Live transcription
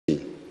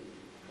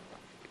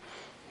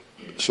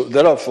So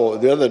therefore,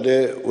 the other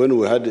day when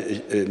we had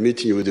a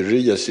meeting with the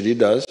religious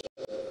leaders,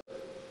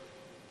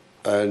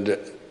 and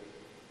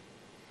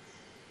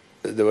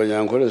the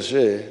Banyankole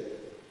say,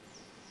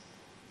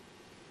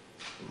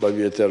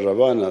 Babyeterra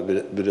abana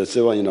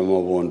biretse banyina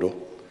mabondo,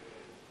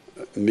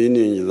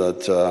 meaning that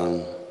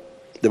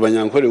the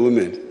Banyankole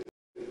women,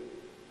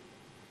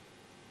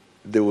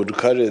 they would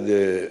carry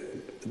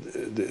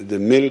the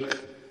milk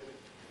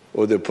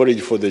or the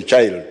porridge for the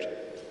child,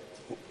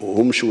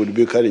 whom she would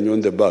be carrying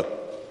on the back.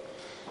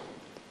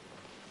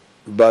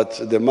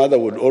 But the mother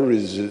would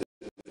always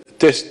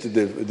taste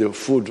the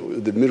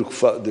food, the milk,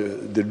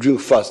 the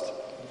drink first.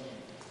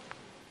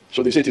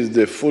 So they say it is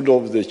the food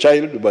of the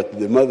child, but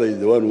the mother is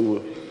the one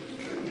who...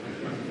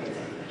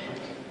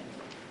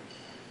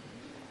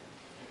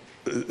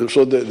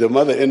 So the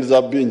mother ends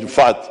up being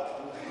fat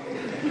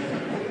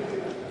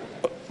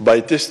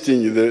by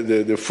tasting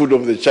the food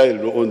of the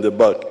child on the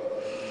back.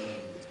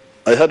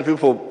 I had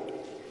people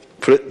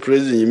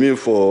praising me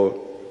for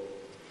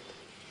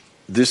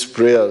this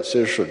prayer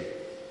session.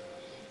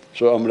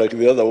 So I'm like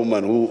the other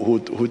woman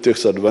who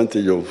takes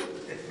advantage of.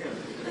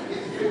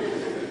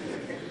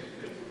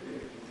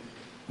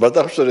 But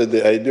actually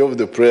the idea of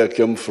the prayer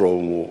came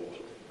from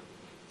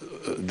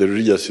the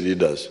religious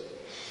leaders.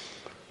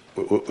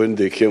 When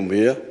they came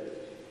here,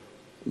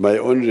 my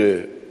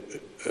only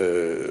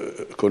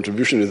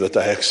contribution is that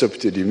I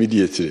accepted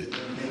immediately.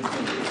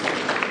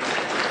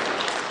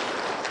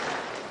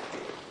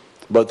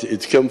 But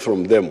it came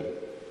from them.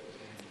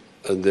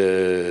 And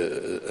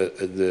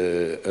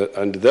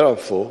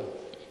therefore,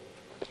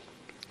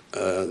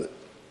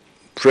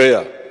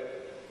 prayer,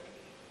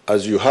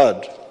 as you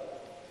heard,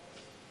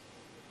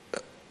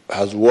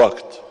 has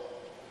worked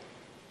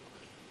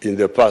in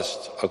the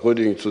past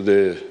according to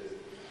the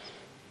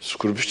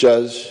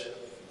scriptures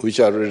which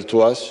are read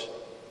to us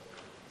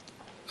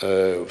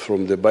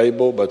from the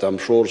Bible, but I'm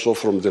sure also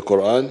from the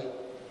Quran.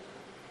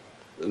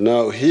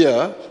 Now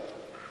here,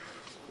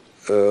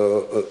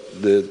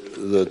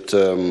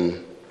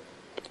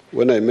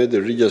 when I met the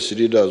religious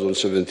leaders on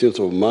 17th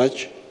of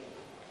March,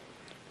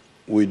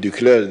 we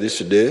declared this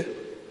day,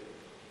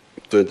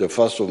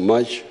 21st of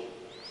March,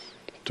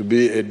 to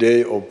be a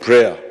day of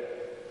prayer.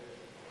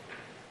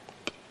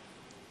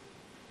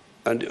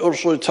 And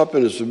also it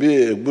happens to be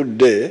a good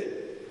day,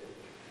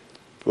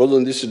 because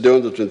on this day,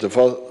 on the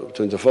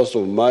 21st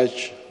of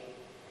March,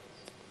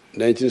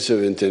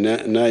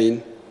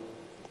 1979,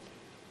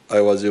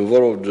 I was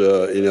involved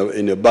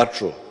in a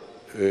battle,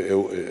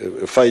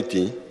 a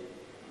fighting,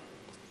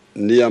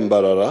 near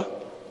Mbarara.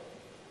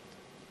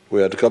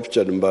 We had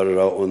captured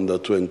Mbarara on the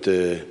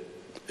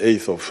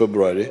 28th of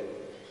February,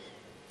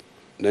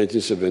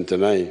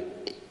 1979.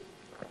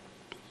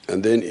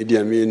 And then Idi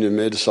Amin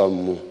made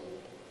some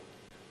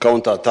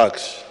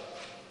counterattacks.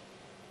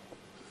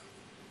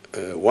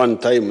 One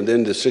time, and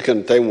then the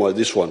second time was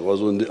this one,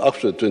 was on the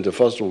actual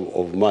 21st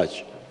of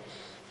March,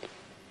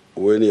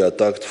 when he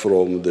attacked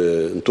from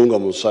the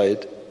Ntungamu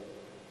side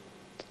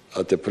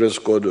at a place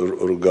called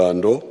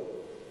Rugando.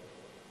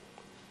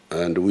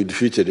 And we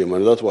defeated him,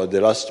 and that was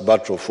the last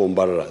battle for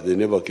Mbarara. They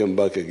never came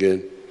back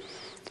again.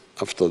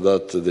 After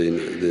that, they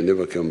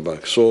never came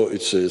back. So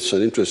it's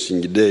an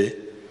interesting day,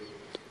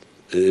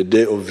 a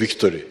day of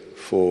victory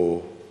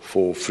for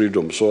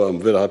freedom. So I'm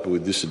very happy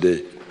with this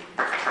day.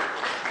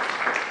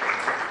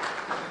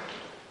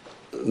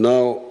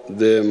 Now,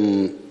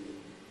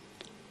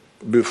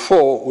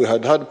 before we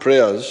had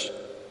prayers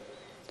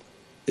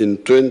in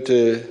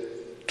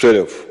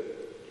 2012,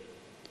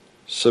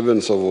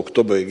 7th of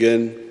October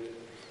again,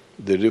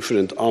 the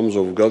different arms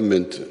of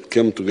government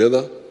came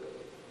together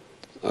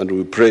and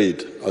we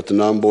prayed at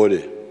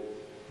Nambode.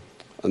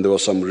 And there were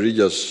some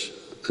religious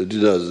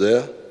leaders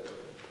there.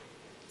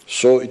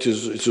 So it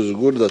is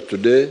good that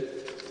today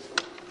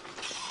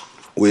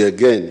we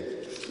again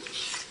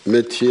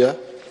met here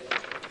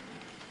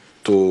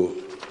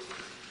to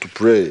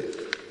pray.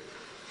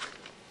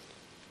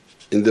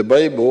 In the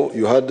Bible,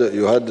 you had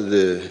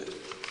the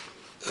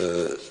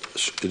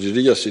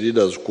religious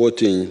leaders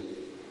quoting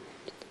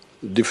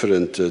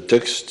different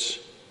texts,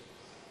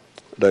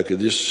 like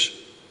this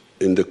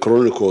in the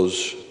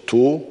Chronicles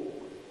 2,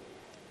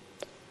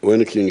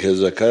 when King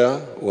Hezekiah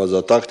was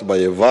attacked by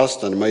a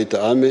vast and mighty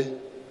army,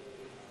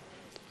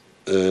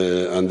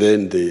 and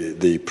then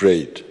they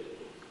prayed.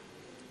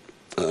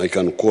 I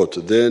can quote.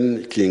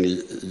 Then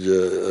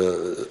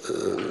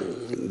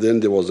then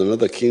there was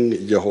another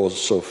king,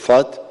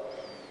 Jehoshaphat,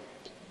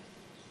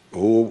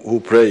 who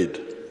prayed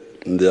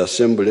in the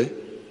assembly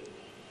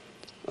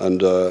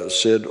and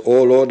said,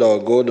 "O Lord, our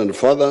God and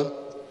Father,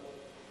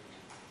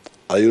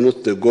 are you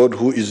not the God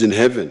who is in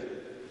heaven?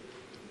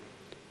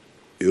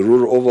 You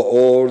rule over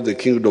all the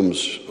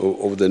kingdoms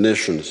of the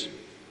nations.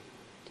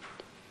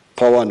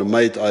 Power and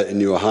might are in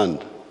your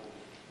hand,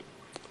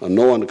 and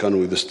no one can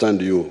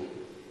withstand you.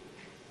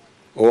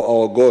 O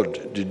our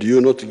God, did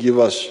you not give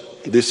us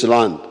this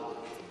land?"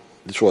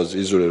 This was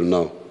Israel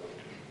now.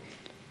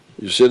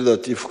 "You said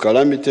that if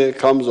calamity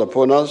comes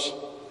upon us,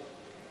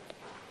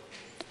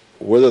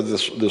 whether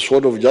the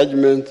sword of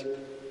judgment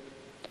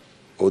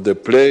or the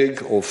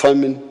plague or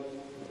famine,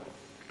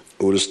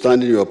 we will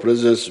stand in your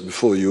presence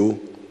before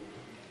you,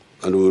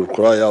 and we will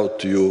cry out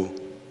to you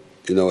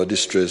in our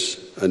distress,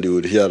 and you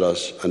will hear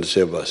us and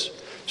save us.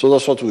 So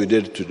that's what we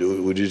did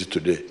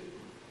today.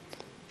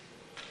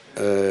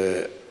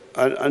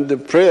 And the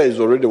prayer is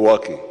already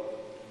working.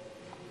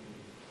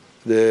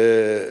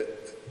 The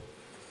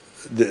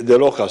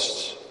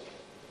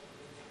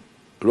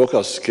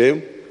locusts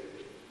came,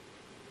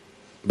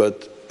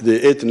 but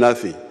they ate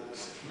nothing.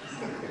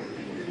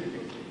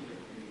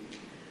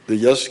 They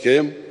just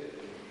came,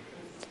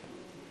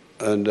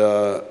 and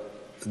our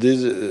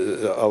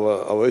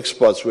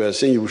experts were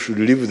saying we should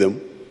leave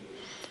them,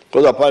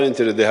 because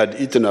apparently they had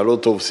eaten a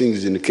lot of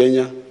things in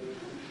Kenya.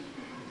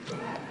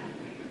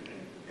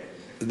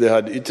 They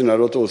had eaten a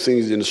lot of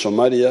things in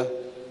Somalia.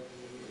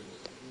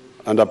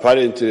 And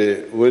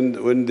apparently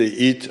when they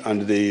eat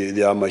and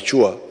they are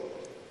mature,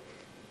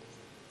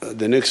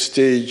 the next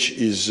stage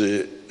is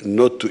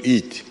not to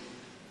eat,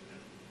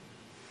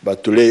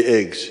 but to lay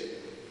eggs.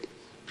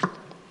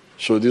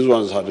 So these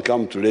ones had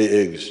come to lay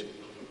eggs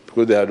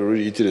because they had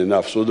already eaten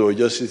enough. So they were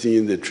just sitting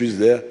in the trees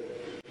there,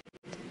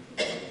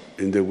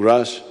 in the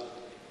grass.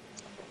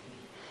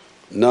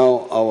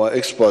 Now our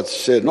experts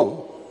said,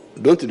 no,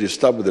 don't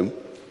disturb them.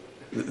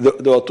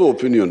 There were two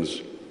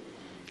opinions.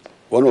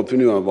 One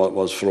opinion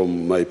was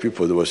from my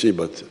people. They were saying,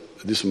 but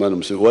this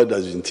man said, why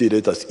doesn't he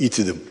let us eat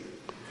them?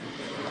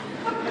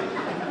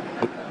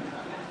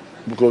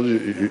 Because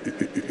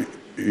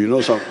you know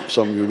some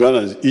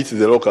Ugandans eat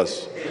the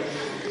locusts.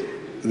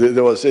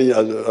 They were saying,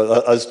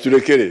 as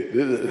Turekere,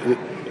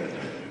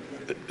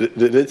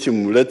 let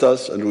him let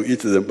us and we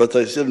eat them. But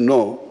I said,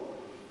 no.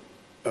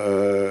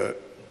 And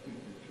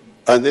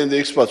then the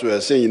experts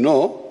were saying,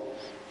 no,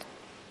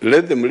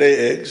 let them lay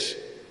eggs,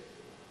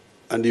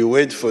 and you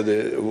wait for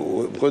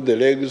because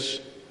the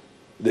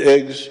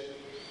eggs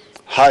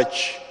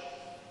hatch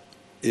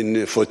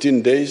in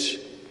 14 days.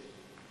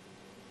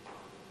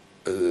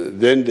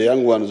 Then the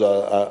young ones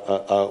are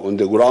on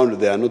the ground,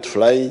 they are not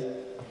flying.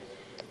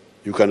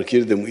 You can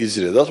kill them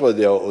easily. That's what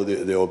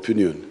their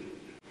opinion.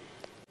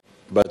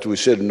 But we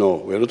said, no,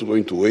 we're not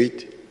going to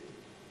wait.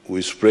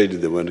 We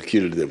sprayed them and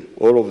killed them,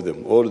 all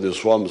the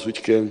swarms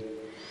which came.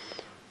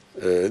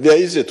 They are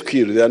easy to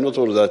kill. They are not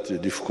all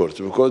that difficult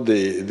because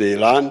they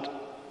land.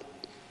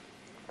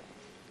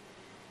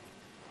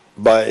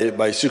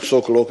 By 6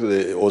 o'clock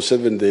or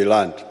 7 they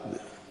land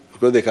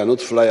because they cannot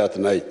fly at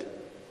night.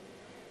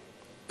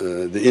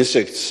 The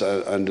insects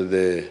and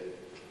the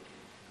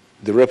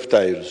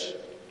reptiles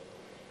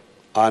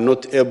are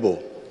not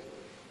able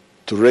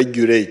to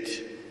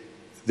regulate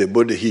the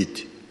body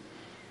heat.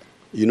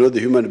 You know,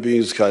 the human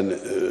beings can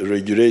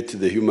regulate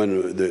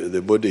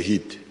the body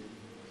heat.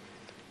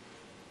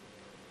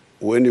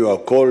 When you are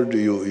cold,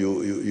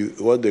 you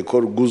what they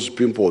call goose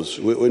pimples.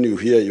 When you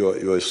hear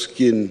your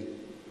skin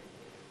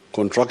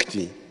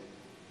contracting,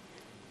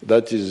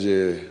 that is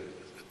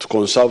to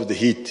conserve the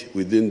heat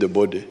within the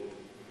body,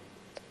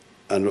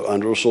 and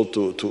also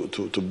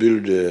to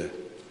build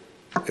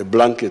a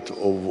blanket of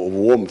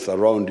warmth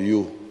around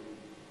you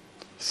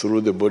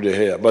through the body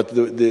hair. But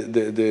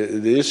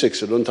the insects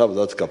don't have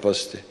that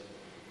capacity,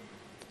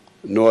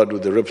 nor do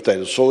the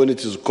reptiles. So when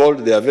it is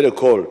cold, they are very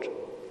cold.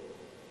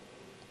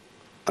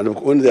 And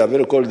when they are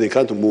very cold, they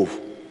can't move.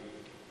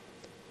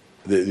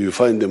 You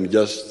find them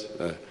just...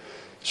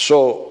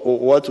 So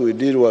what we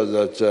did was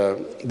that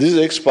these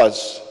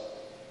experts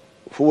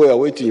who were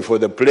waiting for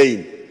the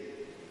plane,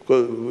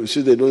 because you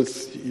see they don't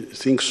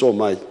think so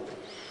much.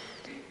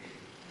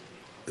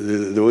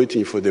 They're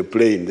waiting for the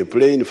plane. The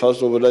plane,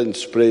 first of all, doesn't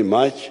spray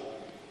much,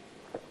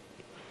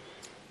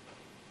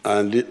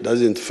 and it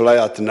doesn't fly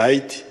at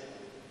night.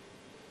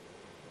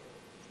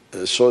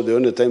 So the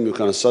only time you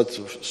can start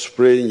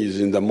spraying is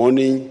in the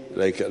morning,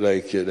 like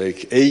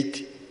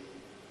 8.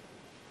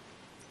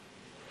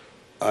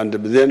 And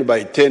then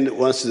by 10,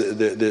 once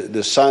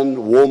the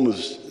sun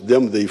warms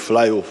them, they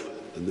fly off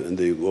and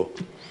they go.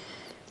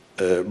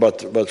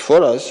 But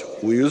for us,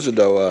 we used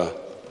our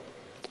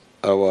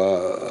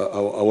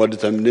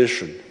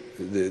determination,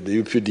 the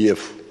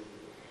UPDF,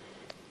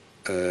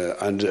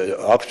 and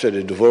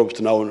actually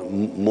developed now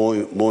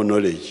more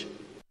knowledge.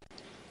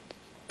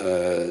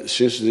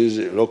 Since these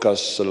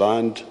locusts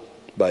land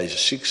by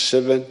 6,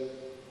 7,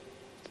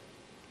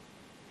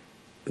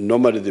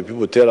 normally the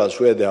people tell us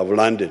where they have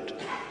landed.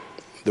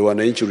 The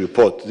Wananchi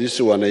report. This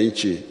is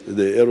Wananchi,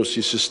 the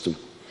LOC system.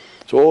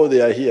 So, oh,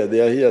 they are here, they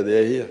are here, they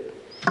are here.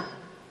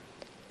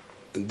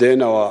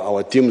 Then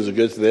our teams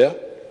get there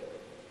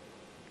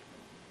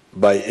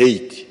by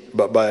 8,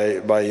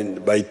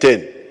 by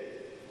 10.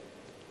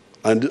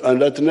 And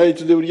at night,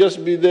 they will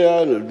just be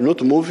there,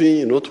 not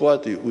moving, not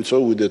what. So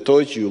with the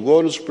torch, you go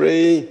on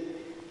spraying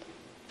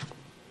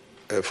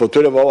for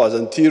 12 hours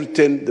until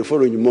 10 the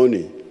following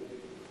morning,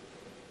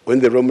 when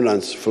the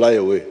remnants fly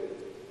away.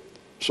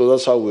 So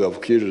that's how we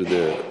have killed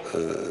the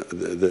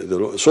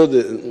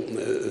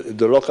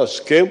locusts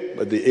came,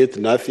 but they ate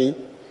nothing,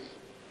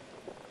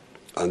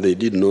 and they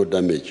did no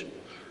damage.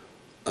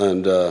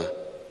 And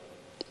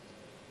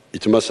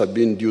it must have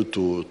been due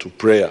to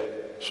prayer.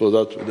 so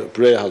that the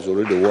prayer has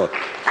already worked.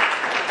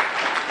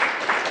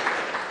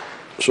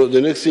 So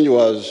the next thing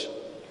was,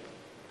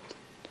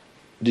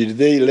 did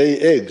they lay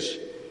eggs?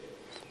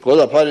 Because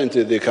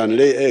apparently they can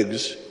lay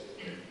eggs,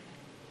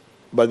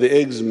 but the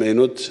eggs may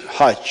not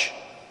hatch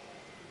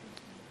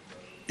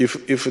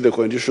if the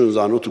conditions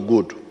are not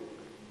good,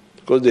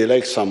 because they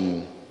like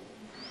some.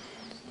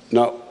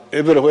 Now,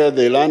 everywhere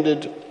they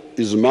landed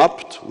is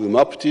mapped. We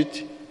mapped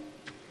it.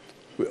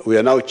 We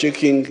are now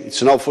checking.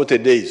 It's now 40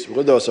 days,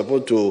 because they were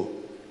supposed to,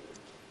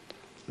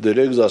 the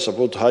eggs are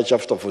supposed to hatch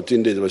after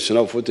 14 days, but it's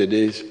now 40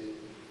 days.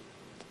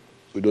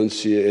 We don't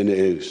see any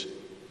eggs.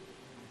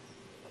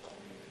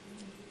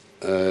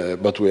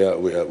 But we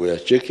are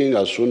checking.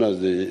 As soon as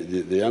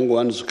the young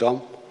ones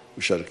come,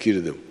 we shall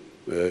kill them.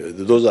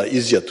 Those are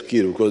easier to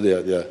kill because they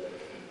are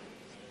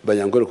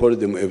Banyangolo call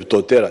them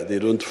totera. They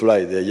don't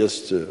fly. They are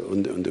just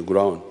on the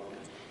ground.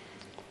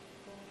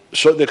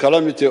 So the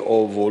calamity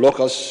of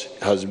locusts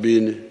has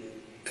been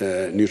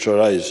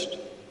neutralized.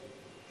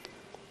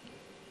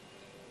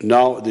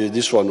 Now the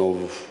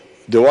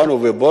one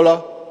of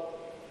Ebola.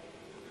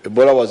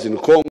 Ebola was in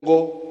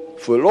Congo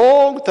for a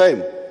long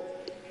time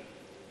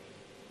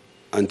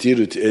until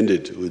it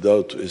ended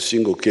without a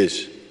single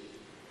case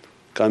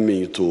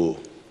coming to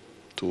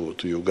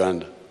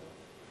Uganda.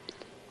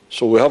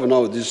 So we have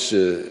now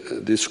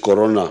this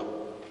corona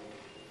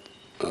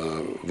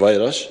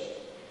virus.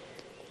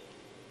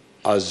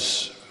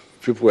 As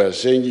people were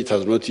saying, it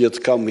has not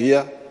yet come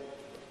here,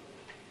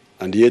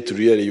 and yet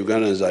really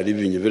Ugandans are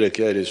living in a very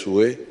careless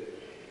way.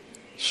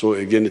 So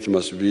again, it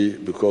must be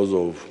because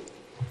of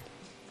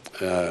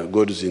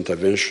God's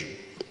intervention.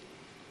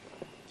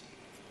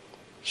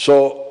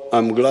 So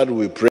I'm glad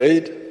we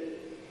prayed,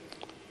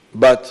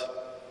 but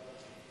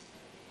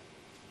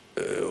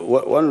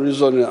one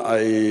reason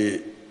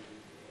I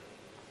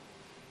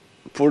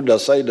pulled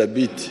aside a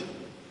bit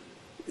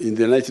in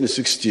the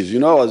 1960s, you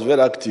know, I was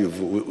very active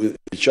with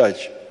the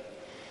church.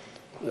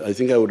 I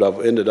think I would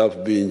have ended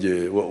up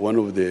being one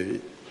of the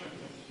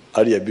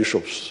earlier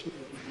bishops.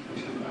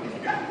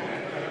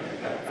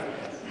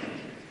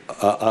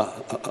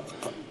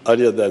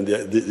 Earlier than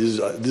these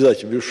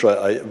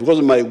archbishops,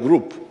 because my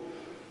group,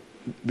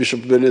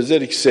 Bishop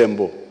Benezeri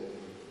Kisembo,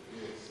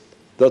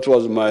 that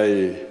was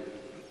my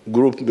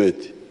group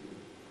mate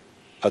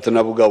at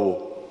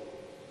Nabugabo.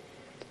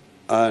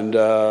 And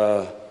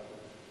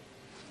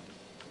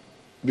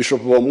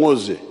Bishop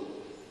Wamoze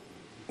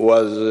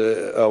was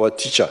our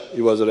teacher.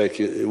 He was like,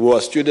 we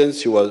were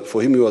students,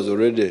 for him he was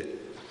already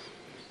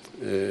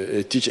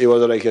a teacher. He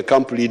was like a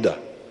camp leader,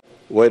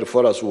 while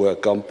for us we were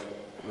camp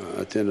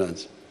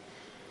attendants.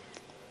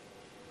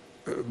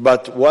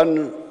 But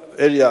one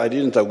area I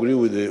didn't agree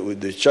with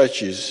the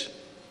churches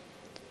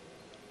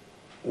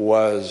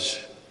was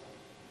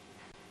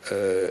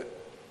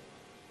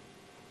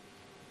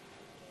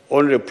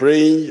only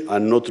praying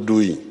and not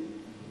doing.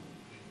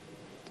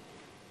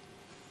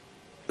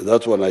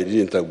 That one I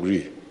didn't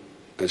agree.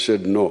 I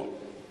said no.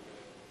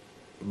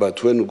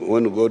 But when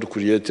God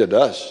created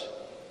us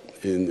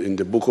in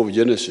the book of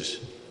Genesis,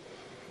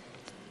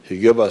 he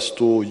gave us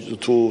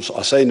two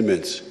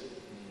assignments.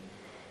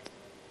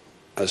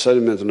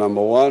 Assignment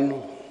number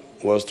one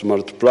was to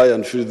multiply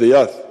and fill the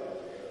earth.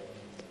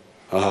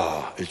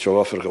 Each of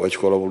Africa,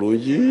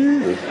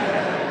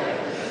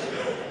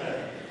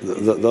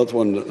 that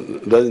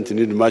one doesn't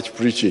need much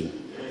preaching.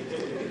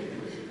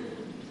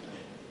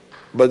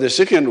 But the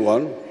second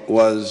one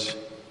was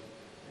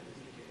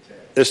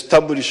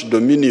establish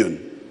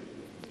dominion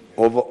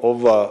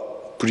over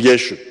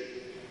creation,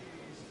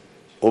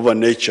 over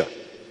nature.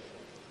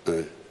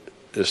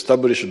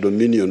 Establish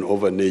dominion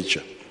over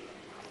nature.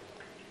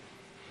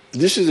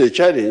 This is a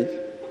challenge,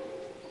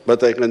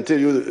 but I can tell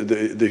you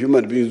the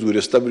human beings will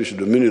establish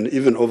dominion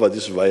even over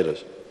this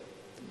virus.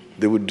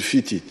 They would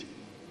defeat it.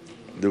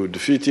 They would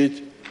defeat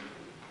it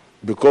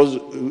because,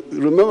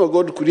 remember,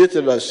 God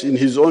created us in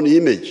his own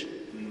image.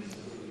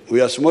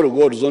 We are small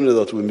gods, only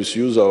that we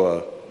misuse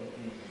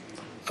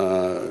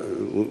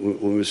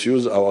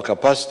our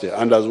capacity.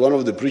 And as one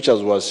of the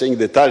preachers was saying,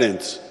 the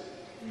talents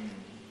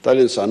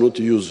are not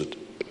used.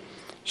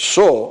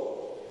 So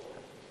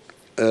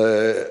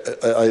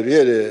I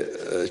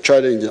really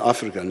challenge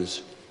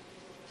Africans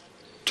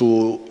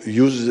to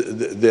use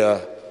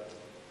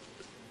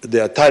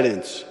their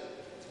talents.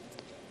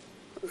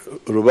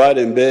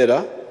 Rubare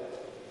mbera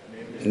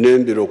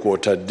nembiro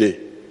kwotadde,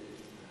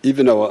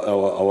 even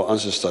our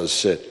ancestors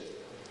said.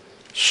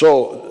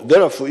 So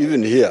therefore,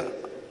 even here,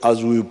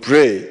 as we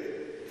pray,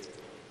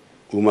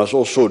 we must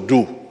also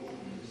do.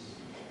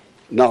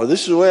 Now,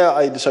 this is where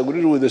I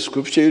disagreed with the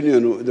Scripture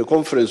Union, the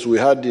conference we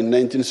had in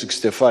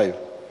 1965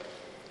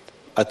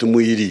 at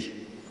Muiri.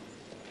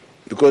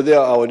 Because there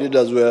our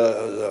leaders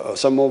were,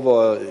 some of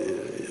our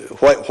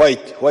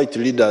white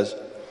leaders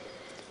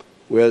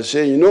were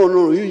saying,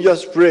 no, you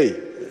just pray.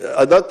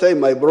 At that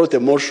time, I brought a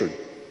motion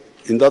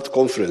in that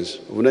conference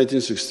of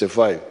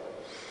 1965.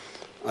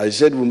 I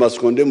said we must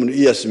condemn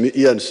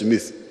Ian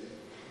Smith.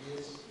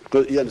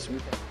 Because Ian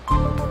Smith